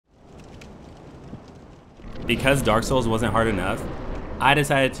Because Dark Souls wasn't hard enough, I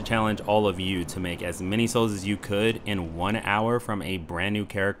decided to challenge all of you to make as many souls as you could in 1 hour from a brand new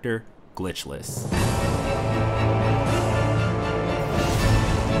character, glitchless.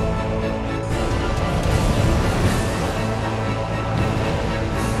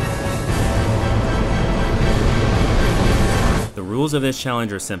 The rules of this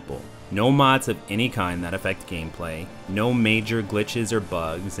challenge are simple. No mods of any kind that affect gameplay, no major glitches or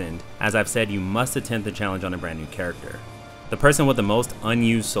bugs, and as I've said, you must attempt the challenge on a brand new character. The person with the most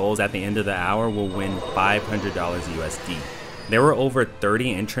unused souls at the end of the hour will win $500 USD. There were over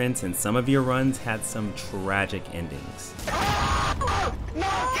 30 entrants and some of your runs had some tragic endings.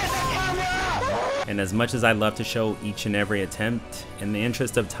 And as much as I'd love to show each and every attempt, in the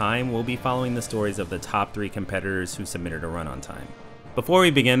interest of time, we'll be following the stories of the top 3 competitors who submitted a run on time. Before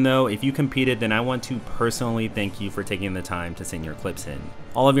we begin though, if you competed, then I want to personally thank you for taking the time to send your clips in.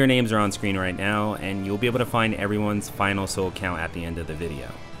 All of your names are on screen right now, and you'll be able to find everyone's final soul count at the end of the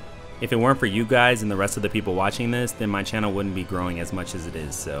video. If it weren't for you guys and the rest of the people watching this, then my channel wouldn't be growing as much as it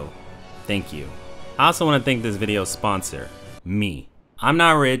is, so thank you. I also want to thank this video's sponsor, me. I'm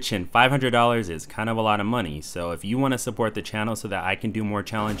not rich and $500 is kind of a lot of money, so if you want to support the channel so that I can do more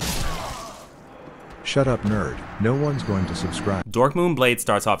challenges. Shut up, nerd. No one's going to subscribe. Dorkmoonblade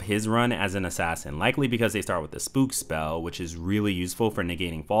starts off his run as an assassin, likely because they start with the spook spell, which is really useful for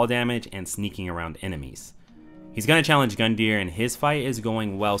negating fall damage and sneaking around enemies. He's going to challenge Gundyr and his fight is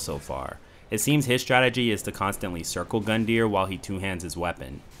going well so far. It seems his strategy is to constantly circle Gundyr while he two-hands his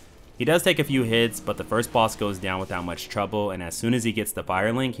weapon. He does take a few hits, but the first boss goes down without much trouble, and as soon as he gets the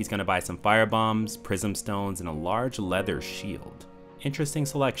fire link, he's going to buy some fire bombs, prism stones, and a large leather shield. Interesting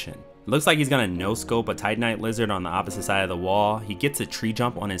selection. It looks like he's gonna no-scope a Titanite lizard on the opposite side of the wall. He gets a tree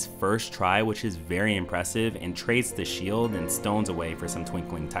jump on his first try, which is very impressive, and trades the shield and stones away for some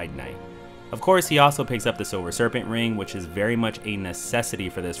twinkling Titanite. Of course, he also picks up the Silver Serpent Ring, which is very much a necessity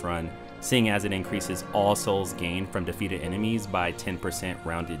for this run, seeing as it increases all souls gained from defeated enemies by 10%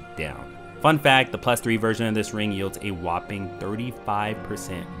 rounded down. Fun fact, the +3 version of this ring yields a whopping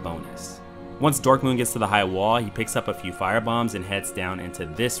 35% bonus. Once Dorkmoon gets to the high wall, he picks up a few fire bombs and heads down into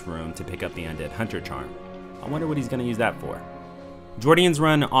this room to pick up the Undead Hunter Charm. I wonder what he's going to use that for. Jordian's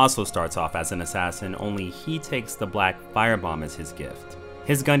run also starts off as an assassin, only he takes the black firebomb as his gift.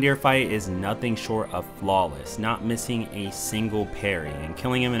 His Gundyr fight is nothing short of flawless, not missing a single parry and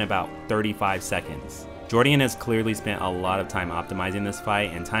killing him in about 35 seconds. Jordian has clearly spent a lot of time optimizing this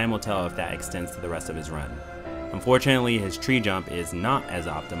fight, and time will tell if that extends to the rest of his run. Unfortunately, his tree jump is not as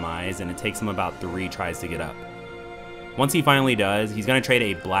optimized and it takes him about 3 tries to get up. Once he finally does, he's going to trade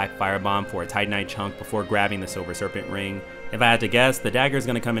a black firebomb for a Titanite chunk before grabbing the Silver Serpent Ring. If I had to guess, the dagger is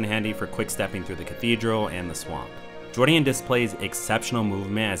going to come in handy for quick stepping through the cathedral and the swamp. Jordian displays exceptional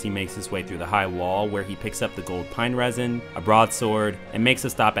movement as he makes his way through the high wall, where he picks up the gold pine resin, a broadsword, and makes a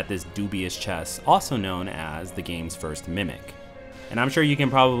stop at this dubious chest, also known as the game's first mimic. And I'm sure you can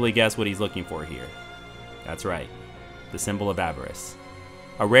probably guess what he's looking for here. That's right, the symbol of avarice.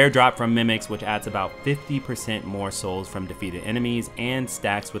 A rare drop from mimics which adds about 50% more souls from defeated enemies and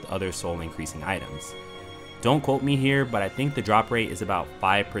stacks with other soul increasing items. Don't quote me here, but I think the drop rate is about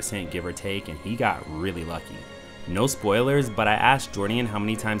 5% give or take, and he got really lucky. No spoilers, but I asked Jordian how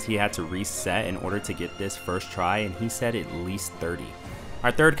many times he had to reset in order to get this first try, and he said at least 30.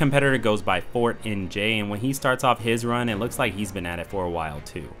 Our third competitor goes by Fort NJ, and when he starts off his run, it looks like he's been at it for a while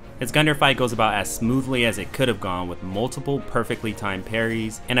too. His Gundyr fight goes about as smoothly as it could have gone, with multiple perfectly timed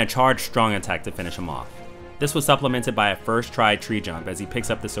parries and a charged strong attack to finish him off. This was supplemented by a first try tree jump as he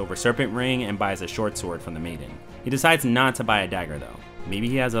picks up the Silver Serpent Ring and buys a short sword from the maiden. He decides not to buy a dagger though. Maybe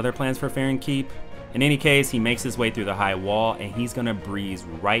he has other plans for Fair and Keep? In any case, he makes his way through the high wall and he's gonna breeze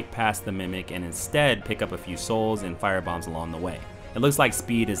right past the mimic and instead pick up a few souls and firebombs along the way. It looks like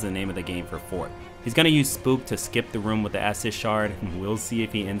speed is the name of the game for Fort. He's going to use Spook to skip the room with the Estus shard, and we'll see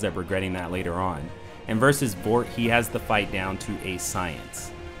if he ends up regretting that later on. And versus Vort, he has the fight down to a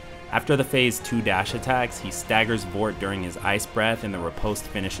science. After the phase 2 dash attacks, he staggers Vort during his ice breath and the riposte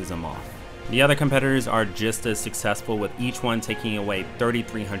finishes him off. The other competitors are just as successful, with each one taking away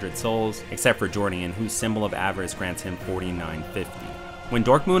 3,300 souls, except for Jordian, whose symbol of avarice grants him 4,950. When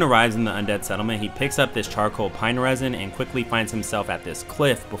Dorkmoon arrives in the undead settlement, he picks up this charcoal pine resin and quickly finds himself at this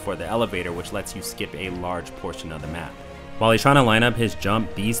cliff before the elevator, which lets you skip a large portion of the map. While he's trying to line up his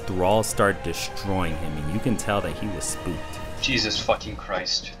jump, these thralls start destroying him, and you can tell that he was spooked. Jesus fucking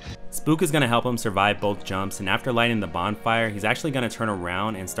Christ. Spook is going to help him survive both jumps, and after lighting the bonfire, he's actually going to turn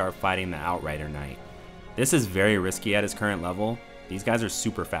around and start fighting the Outrider Knight. This is very risky at his current level. These guys are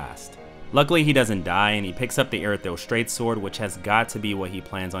super fast. Luckily, he doesn't die, and he picks up the Erythil Straight Sword, which has got to be what he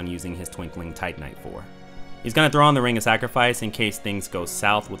plans on using his Twinkling Titanite for. He's going to throw on the Ring of Sacrifice in case things go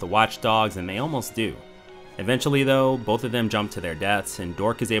south with the watchdogs, and they almost do. Eventually though, both of them jump to their deaths, and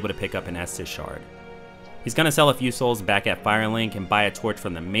Dork is able to pick up an Estus shard. He's going to sell a few souls back at Firelink and buy a torch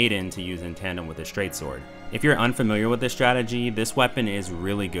from the Maiden to use in tandem with his straight sword. If you're unfamiliar with this strategy, this weapon is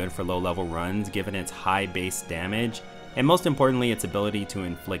really good for low level runs given its high base damage, and most importantly its ability to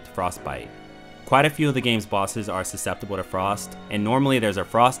inflict frostbite. Quite a few of the game's bosses are susceptible to frost, and normally there's a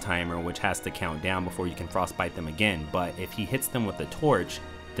frost timer which has to count down before you can frostbite them again, but if he hits them with the torch,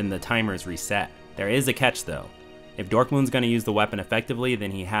 then the timer is reset. There is a catch though. If Dorkmoon's going to use the weapon effectively,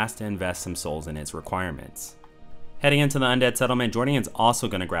 then he has to invest some souls in its requirements. Heading into the Undead Settlement, Jordian's also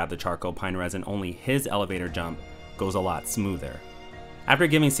going to grab the Charcoal Pine Resin, only his elevator jump goes a lot smoother. After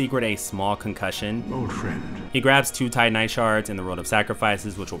giving Secret a small concussion, old friend, he grabs 2 Titanite Shards in the Road of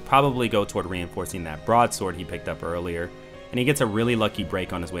Sacrifices, which will probably go toward reinforcing that broadsword he picked up earlier, and he gets a really lucky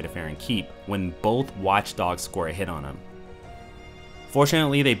break on his way to Farron Keep when both Watchdogs score a hit on him.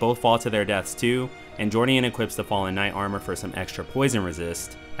 Fortunately, they both fall to their deaths too, and Jordian equips the Fallen Knight armor for some extra poison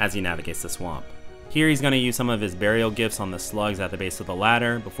resist as he navigates the swamp. Here he's going to use some of his burial gifts on the slugs at the base of the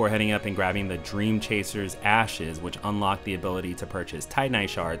ladder before heading up and grabbing the Dream Chaser's ashes, which unlock the ability to purchase Titanite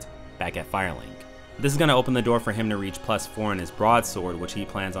Shards back at Firelink. This is going to open the door for him to reach +4 in his broadsword, which he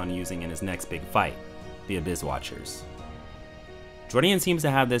plans on using in his next big fight, the Abyss Watchers. Jordian seems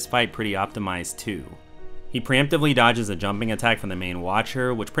to have this fight pretty optimized too. He preemptively dodges a jumping attack from the main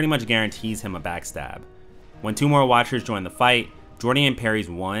Watcher, which pretty much guarantees him a backstab. When 2 more Watchers join the fight, Jordian parries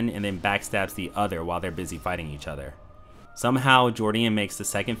one and then backstabs the other while they're busy fighting each other. Somehow, Jordian makes the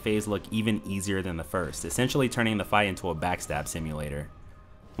second phase look even easier than the first, essentially turning the fight into a backstab simulator.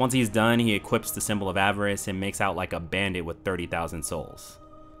 Once he's done, he equips the Symbol of Avarice and makes out like a bandit with 30,000 souls.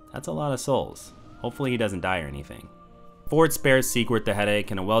 That's a lot of souls. Hopefully he doesn't die or anything. Ford spares Secret the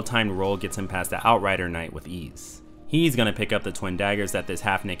headache, and a well-timed roll gets him past the Outrider Knight with ease. He's gonna pick up the twin daggers that this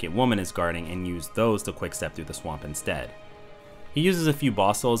half-naked woman is guarding and use those to quickstep through the swamp instead. He uses a few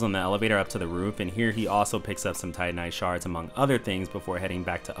boss souls on the elevator up to the roof, and here he also picks up some Titanite Shards among other things before heading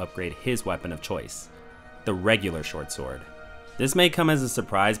back to upgrade his weapon of choice, the regular short sword. This may come as a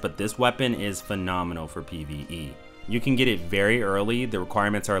surprise, but this weapon is phenomenal for PvE. You can get it very early, the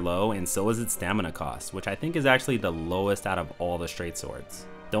requirements are low, and so is its stamina cost, which I think is actually the lowest out of all the straight swords.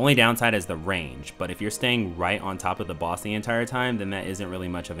 The only downside is the range, but if you're staying right on top of the boss the entire time, then that isn't really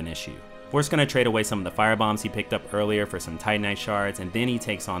much of an issue. Ford's gonna trade away some of the firebombs he picked up earlier for some Titanite Shards, and then he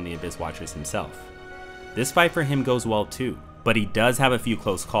takes on the Abyss Watchers himself. This fight for him goes well too, but he does have a few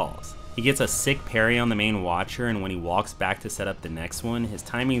close calls. He gets a sick parry on the main Watcher, and when he walks back to set up the next one, his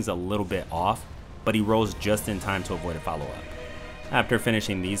timing's a little bit off, but he rolls just in time to avoid a follow-up. After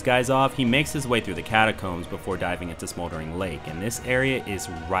finishing these guys off, he makes his way through the catacombs before diving into Smoldering Lake, and this area is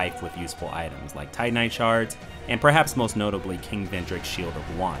rife with useful items like Titanite Shards, and perhaps most notably King Vendrick's Shield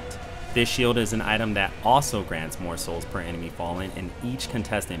of Want. This shield is an item that also grants more souls per enemy fallen, and each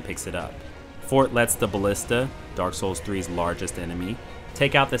contestant picks it up. Fort lets the Ballista, Dark Souls 3's largest enemy,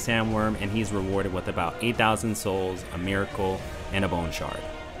 take out the Sandworm, and he's rewarded with about 8,000 souls, a miracle, and a bone shard.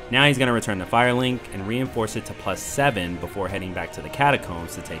 Now he's going to return to Firelink and reinforce it to +7 before heading back to the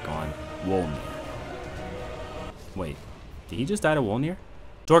catacombs to take on Wolnir. Wait, did he just die to Wolnir?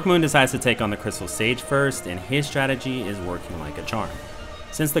 Dorkmoon decides to take on the Crystal Sage first, and his strategy is working like a charm.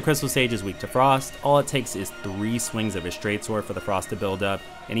 Since the Crystal Sage is weak to frost, all it takes is 3 swings of his straight sword for the frost to build up,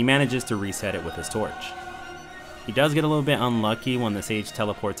 and he manages to reset it with his torch. He does get a little bit unlucky when the Sage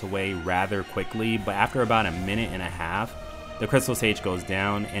teleports away rather quickly, but after about a minute and a half, the Crystal Sage goes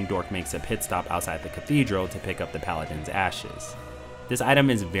down, and Dork makes a pit stop outside the cathedral to pick up the Paladin's ashes. This item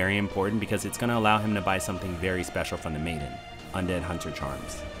is very important because it's going to allow him to buy something very special from the Maiden, Undead Hunter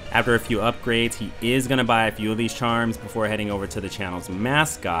Charms. After a few upgrades, he is going to buy a few of these charms before heading over to the channel's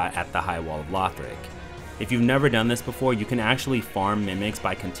mascot at the High Wall of Lothric. If you've never done this before, you can actually farm mimics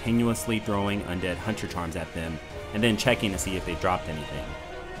by continuously throwing Undead Hunter Charms at them and then checking to see if they dropped anything.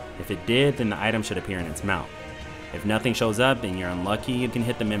 If it did, then the item should appear in its mouth. If nothing shows up, then you're unlucky. You can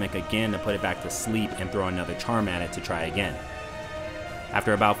hit the mimic again to put it back to sleep and throw another charm at it to try again.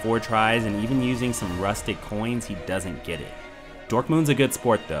 After about 4 tries and even using some rustic coins, he doesn't get it. Dorkmoon's a good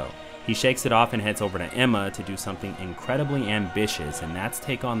sport though. He shakes it off and heads over to Emma to do something incredibly ambitious, and that's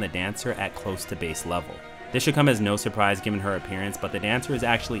take on the Dancer at close to base level. This should come as no surprise given her appearance, but the Dancer is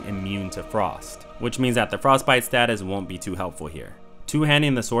actually immune to frost, which means that the frostbite status won't be too helpful here.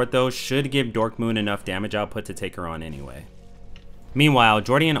 Two-handing the sword though should give Dorkmoon enough damage output to take her on anyway. Meanwhile,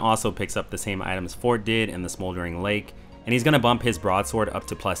 Jordian also picks up the same items Fort did in the Smoldering Lake, and he's going to bump his broadsword up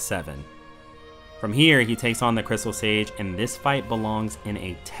to +7. From here, he takes on the Crystal Sage, and this fight belongs in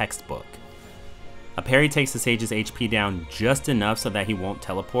a textbook. A parry takes the Sage's HP down just enough so that he won't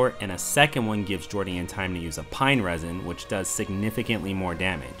teleport, and a second one gives Jordan time to use a pine resin, which does significantly more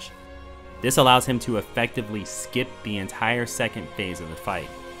damage. This allows him to effectively skip the entire second phase of the fight.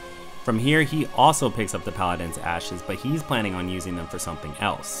 From here, he also picks up the Paladin's ashes, but he's planning on using them for something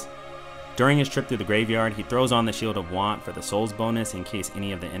else. During his trip through the graveyard, he throws on the Shield of Want for the souls bonus in case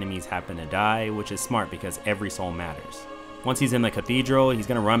any of the enemies happen to die, which is smart because every soul matters. Once he's in the cathedral, he's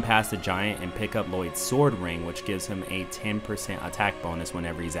going to run past the giant and pick up Lloyd's sword ring, which gives him a 10% attack bonus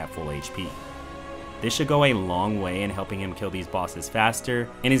whenever he's at full HP. This should go a long way in helping him kill these bosses faster,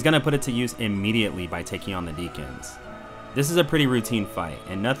 and he's going to put it to use immediately by taking on the deacons. This is a pretty routine fight,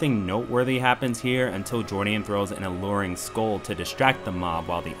 and nothing noteworthy happens here until Jordan throws an alluring skull to distract the mob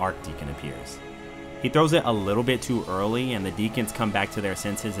while the Archdeacon appears. He throws it a little bit too early, and the deacons come back to their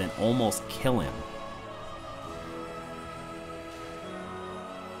senses and almost kill him.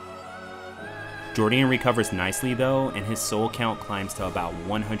 Jordan recovers nicely though, and his soul count climbs to about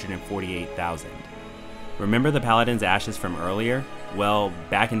 148,000. Remember the Paladin's ashes from earlier? Well,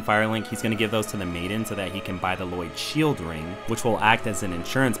 back in Firelink, he's going to give those to the Maiden so that he can buy the Lloyd Shield Ring, which will act as an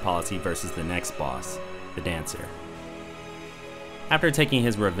insurance policy versus the next boss, the Dancer. After taking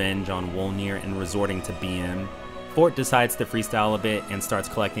his revenge on Wolnir and resorting to BM, Fort decides to freestyle a bit and starts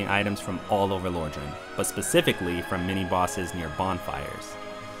collecting items from all over Lordran, but specifically from mini-bosses near bonfires.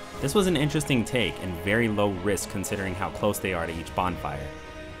 This was an interesting take and very low risk considering how close they are to each bonfire.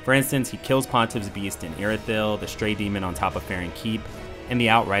 For instance, he kills Pontiff's beast in Irithyll, the stray demon on top of Farron Keep, and the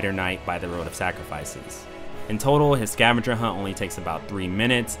Outrider Knight by the Road of Sacrifices. In total, his scavenger hunt only takes about 3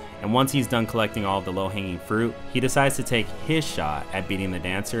 minutes, and once he's done collecting all of the low-hanging fruit, he decides to take his shot at beating the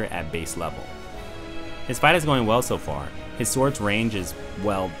Dancer at base level. His fight is going well so far. His sword's range is,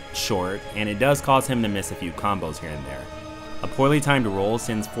 well, short, and it does cause him to miss a few combos here and there. A poorly timed roll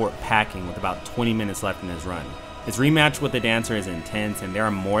sends Fort packing with about 20 minutes left in his run. His rematch with the Dancer is intense, and there are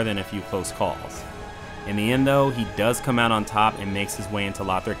more than a few close calls. In the end though, he does come out on top and makes his way into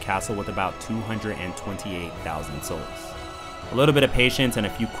Lothric Castle with about 228,000 souls. A little bit of patience and a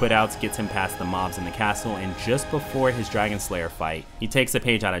few quit-outs gets him past the mobs in the castle, and just before his Dragonslayer fight, he takes a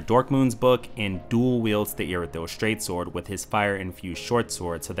page out of Dorkmoon's book and dual wields the Irithyll straight sword with his fire-infused short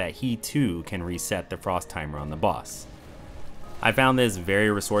sword so that he too can reset the frost timer on the boss. I found this very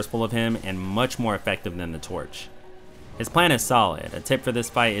resourceful of him and much more effective than the torch. His plan is solid. A tip for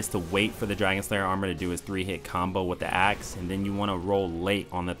this fight is to wait for the Dragonslayer armor to do his 3-hit combo with the axe, and then you want to roll late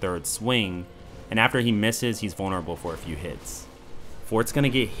on the third swing, and after he misses, he's vulnerable for a few hits. Fort's gonna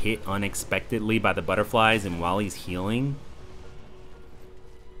get hit unexpectedly by the butterflies, and while he's healing,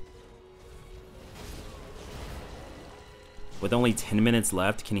 with only 10 minutes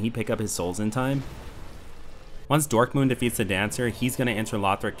left, can he pick up his souls in time? Once Dorkmoon defeats the Dancer, he's going to enter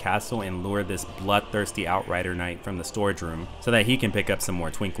Lothric Castle and lure this bloodthirsty Outrider Knight from the storage room so that he can pick up some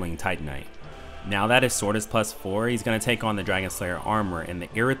more Twinkling Titanite. Now that his sword is +4, he's going to take on the Dragonslayer armor, and the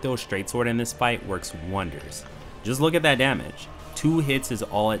Irithyll straight sword in this fight works wonders. Just look at that damage. 2 hits is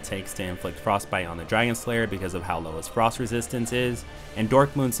all it takes to inflict frostbite on the Dragonslayer because of how low his frost resistance is, and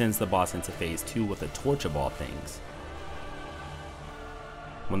Dorkmoon sends the boss into phase 2 with a torch of all things.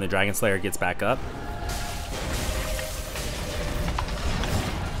 When the Dragonslayer gets back up,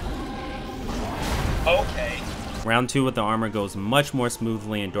 Okay. Round 2 with the armor goes much more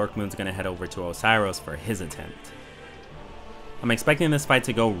smoothly, and Dorkmoon's gonna head over to Osiros for his attempt. I'm expecting this fight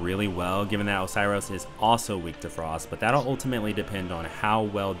to go really well, given that Osiros is also weak to frost, but that'll ultimately depend on how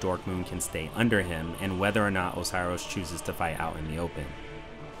well Dorkmoon can stay under him and whether or not Osiros chooses to fight out in the open.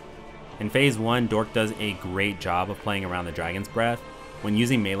 In phase 1, Dork does a great job of playing around the Dragon's Breath. When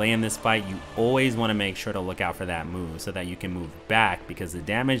using melee in this fight, you always want to make sure to look out for that move so that you can move back, because the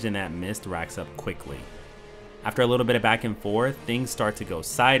damage in that mist racks up quickly. After a little bit of back and forth, things start to go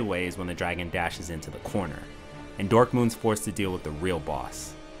sideways when the dragon dashes into the corner, and Dorkmoon's forced to deal with the real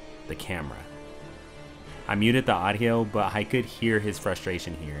boss, the camera. I muted the audio, but I could hear his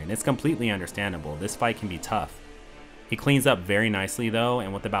frustration here, and it's completely understandable. This fight can be tough. He cleans up very nicely though,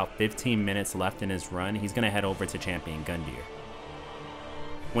 and with about 15 minutes left in his run, he's going to head over to champion Gundyr.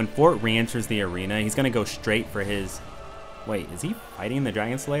 When Fort re-enters the arena, he's going to go straight for his... Wait, is he fighting the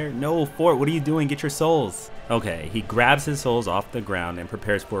Dragonslayer? No, Fort, what are you doing? Get your souls! Okay, he grabs his souls off the ground and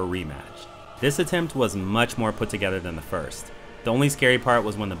prepares for a rematch. This attempt was much more put together than the first. The only scary part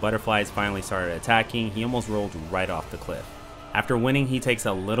was when the butterflies finally started attacking, he almost rolled right off the cliff. After winning, he takes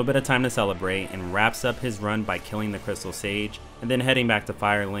a little bit of time to celebrate and wraps up his run by killing the Crystal Sage, and then heading back to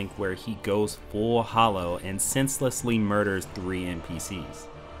Firelink where he goes full hollow and senselessly murders 3 NPCs.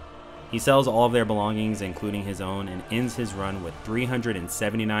 He sells all of their belongings, including his own, and ends his run with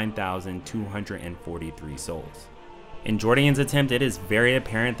 379,243 souls. In Jordian's attempt, it is very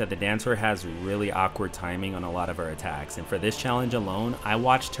apparent that the dancer has really awkward timing on a lot of her attacks, and for this challenge alone, I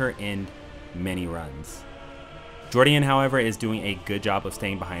watched her end many runs. Jordian, however, is doing a good job of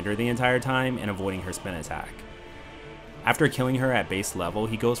staying behind her the entire time and avoiding her spin attack. After killing her at base level,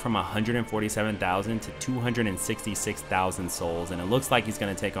 he goes from 147,000 to 266,000 souls, and it looks like he's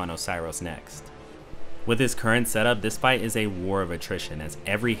going to take on Osiris next. With his current setup, this fight is a war of attrition, as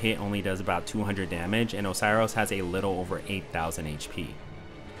every hit only does about 200 damage, and Osiris has a little over 8,000 HP.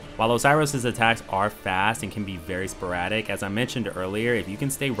 While Osiris' attacks are fast and can be very sporadic, as I mentioned earlier, if you can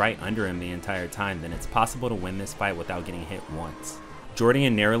stay right under him the entire time, then it's possible to win this fight without getting hit once.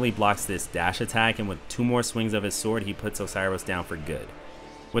 Jordian narrowly blocks this dash attack, and with 2 more swings of his sword, he puts Osiris down for good.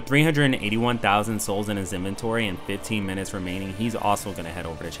 With 381,000 souls in his inventory and 15 minutes remaining, he's also going to head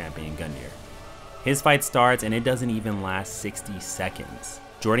over to champion Gundyr. His fight starts, and it doesn't even last 60 seconds.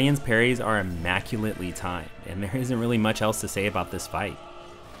 Jordian's parries are immaculately timed, and there isn't really much else to say about this fight.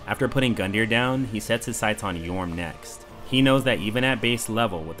 After putting Gundyr down, he sets his sights on Yhorm next. He knows that even at base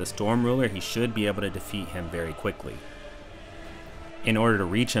level, with the Storm Ruler, he should be able to defeat him very quickly. In order to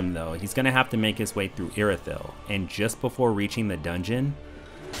reach him though, he's going to have to make his way through Irithyll, and just before reaching the dungeon,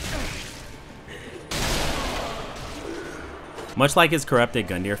 much like his corrupted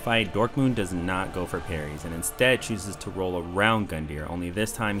Gundyr fight, Dorkmoon does not go for parries and instead chooses to roll around Gundyr, only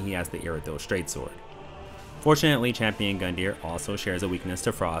this time he has the Irithyll Straightsword. Fortunately, champion Gundyr also shares a weakness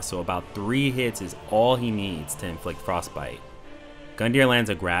to Frost, so about 3 hits is all he needs to inflict Frostbite. Gundyr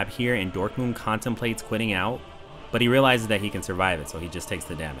lands a grab here and Dorkmoon contemplates quitting out, but he realizes that he can survive it, so he just takes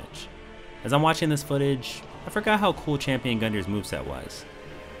the damage. As I'm watching this footage, I forgot how cool champion Gundyr's moveset was.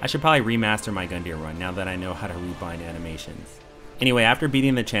 I should probably remaster my Gundyr run now that I know how to rebind animations. Anyway, after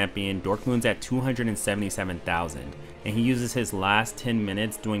beating the champion, Dorkmoon's at 277,000, and he uses his last 10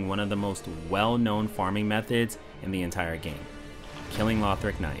 minutes doing one of the most well-known farming methods in the entire game, killing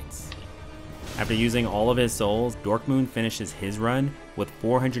Lothric Knights. After using all of his souls, Dorkmoon finishes his run with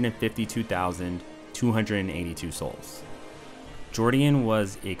 452,282 souls. Jordian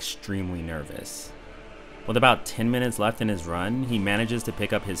was extremely nervous. With about 10 minutes left in his run, he manages to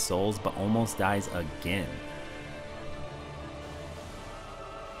pick up his souls but almost dies again.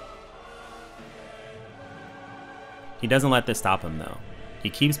 He doesn't let this stop him though. He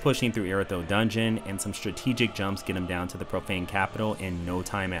keeps pushing through Irithyll Dungeon, and some strategic jumps get him down to the Profane Capital in no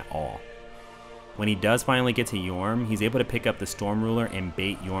time at all. When he does finally get to Yorm, he's able to pick up the Storm Ruler and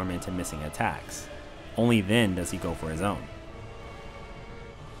bait Yorm into missing attacks. Only then does he go for his own.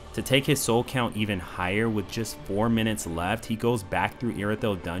 To take his soul count even higher, with just 4 minutes left, he goes back through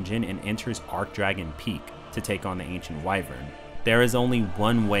Irithyll Dungeon and enters Archdragon Peak to take on the Ancient Wyvern. There is only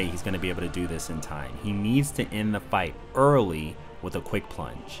one way he's going to be able to do this in time. He needs to end the fight early with a quick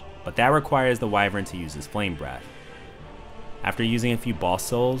plunge, but that requires the Wyvern to use his Flame Breath. After using a few boss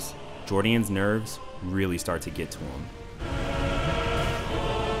souls, Jordian's nerves really start to get to him.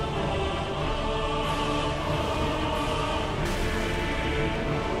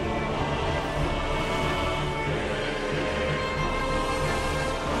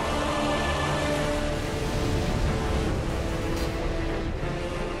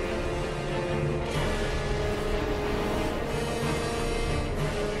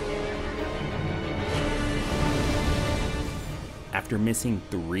 After missing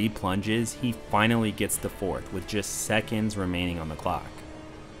 3 plunges, he finally gets the 4th with just seconds remaining on the clock.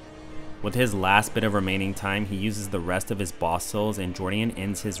 With his last bit of remaining time, he uses the rest of his boss souls, and Jordian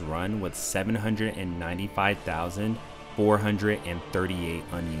ends his run with 795,438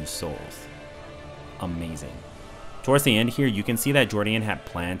 unused souls. Amazing. Towards the end here, you can see that Jordian had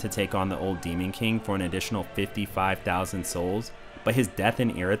planned to take on the old Demon King for an additional 55,000 souls, but his death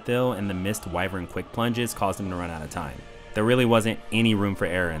in Irithyll and the missed Wyvern quick plunges caused him to run out of time. There really wasn't any room for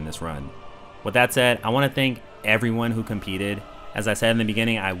error in this run. With that said, I want to thank everyone who competed. As I said in the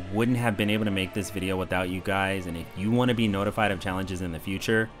beginning, I wouldn't have been able to make this video without you guys, and if you want to be notified of challenges in the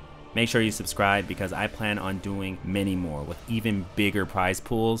future, make sure you subscribe, because I plan on doing many more with even bigger prize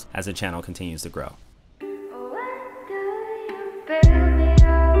pools as the channel continues to grow.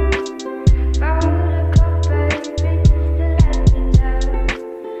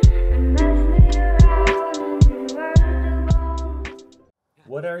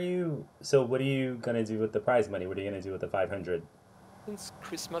 What are you gonna do with the prize money? What are you gonna do with the 500? Since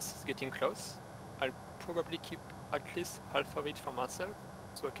Christmas is getting close, I'll probably keep at least half of it for myself,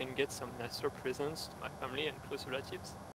 so I can get some nicer presents to my family and close relatives.